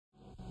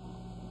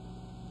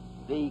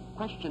The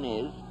question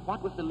is,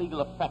 what was the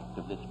legal effect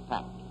of this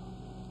pact?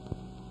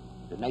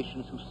 The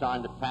nations who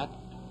signed the pact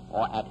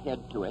or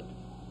adhered to it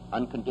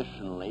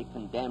unconditionally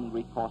condemned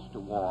recourse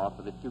to war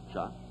for the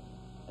future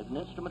as an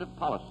instrument of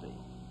policy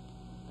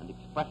and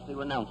expressly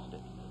renounced it.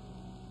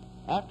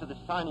 After the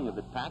signing of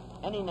the pact,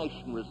 any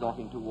nation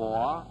resorting to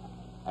war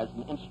as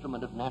an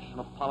instrument of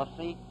national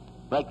policy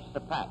breaks the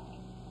pact.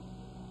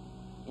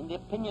 In the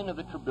opinion of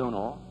the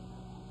tribunal,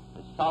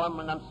 the solemn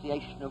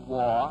renunciation of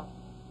war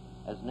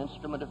as an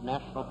instrument of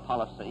national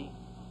policy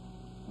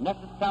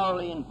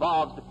necessarily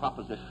involves the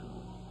proposition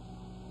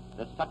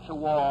that such a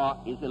war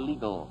is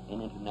illegal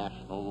in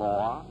international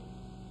law,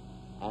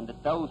 and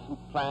that those who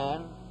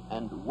plan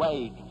and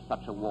wage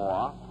such a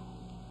war,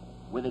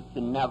 with its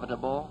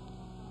inevitable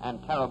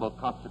and terrible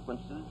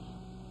consequences,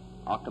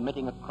 are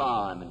committing a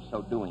crime in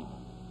so doing.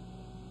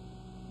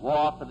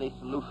 War for the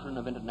solution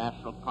of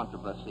international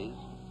controversies,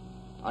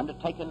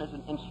 undertaken as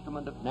an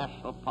instrument of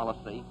national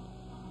policy,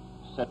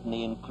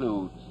 certainly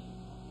includes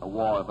a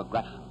war of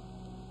aggression,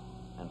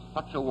 and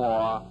such a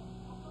war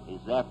is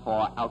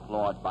therefore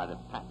outlawed by the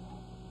pact.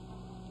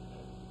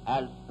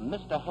 As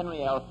Mr.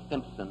 Henry L.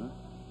 Simpson,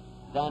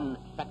 then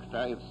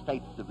Secretary of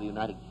State of the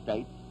United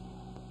States,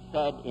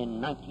 said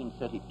in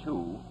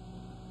 1932,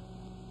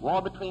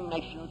 war between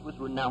nations was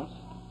renounced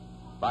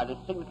by the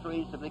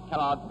signatories of the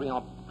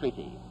Kellogg-Briand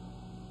Treaty.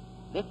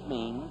 This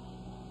means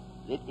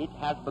that it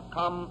has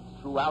become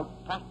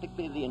throughout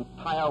practically the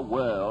entire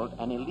world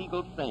an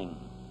illegal thing.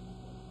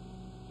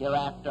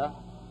 Hereafter,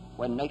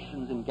 when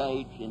nations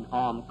engage in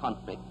armed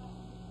conflict,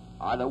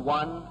 either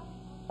one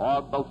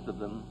or both of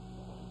them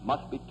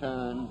must be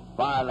termed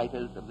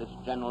violators of this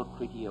general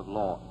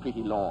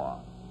treaty law.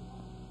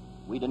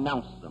 We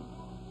denounce them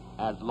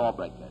as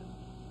lawbreakers.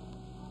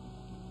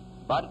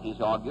 But it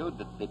is argued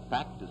that the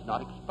pact does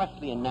not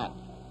expressly enact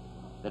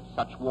that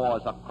such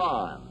wars are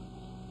crimes,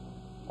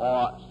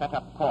 or set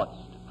up courts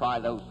to try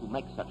those who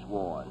make such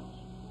wars.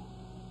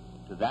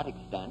 To that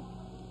extent,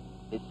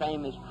 the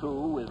same is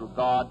true with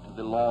regard to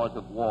the laws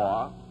of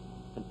war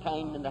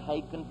contained in the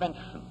Hague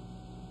Convention.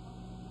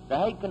 The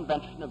Hague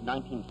Convention of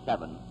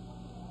 1907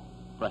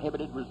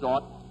 prohibited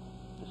resort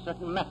to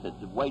certain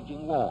methods of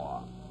waging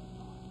war.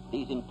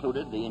 These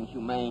included the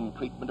inhumane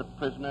treatment of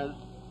prisoners,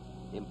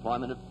 the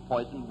employment of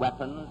poisoned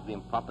weapons, the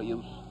improper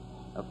use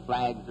of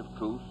flags of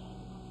truce,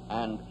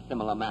 and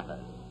similar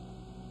matters.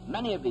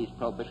 Many of these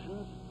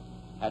prohibitions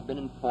had been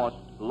enforced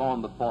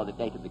long before the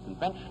date of the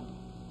convention,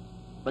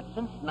 but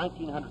since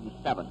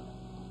 1907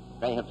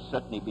 they have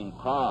certainly been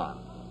crimes,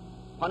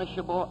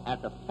 punishable as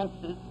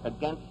offenses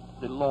against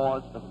the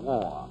laws of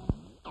war.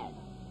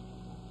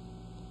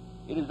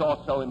 It is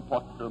also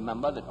important to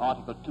remember that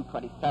Article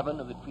 227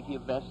 of the Treaty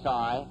of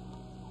Versailles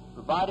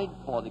provided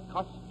for the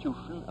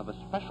constitution of a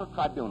special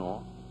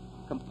tribunal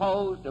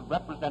composed of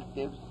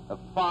representatives of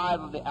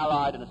 5 of the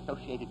Allied and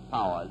associated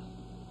powers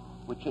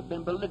which had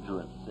been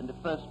belligerents in the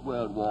First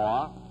World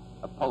War,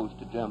 opposed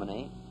to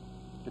Germany,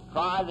 to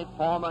try the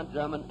former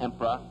German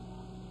emperor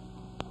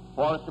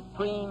for a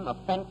supreme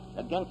offense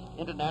against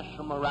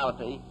international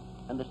morality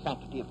and the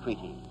sanctity of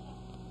treaties.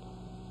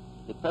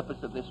 The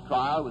purpose of this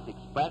trial was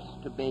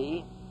expressed to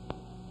be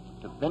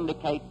to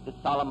vindicate the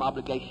solemn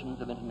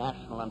obligations of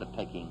international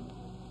undertakings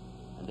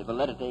and the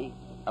validity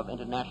of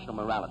international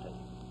morality.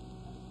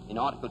 In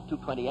Article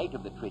 228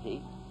 of the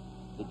treaty,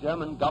 the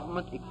German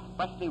government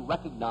expressly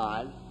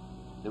recognized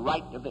the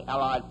right of the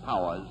Allied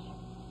powers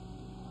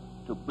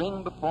to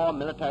bring before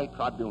military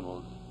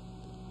tribunals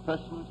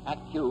persons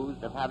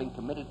accused of having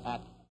committed acts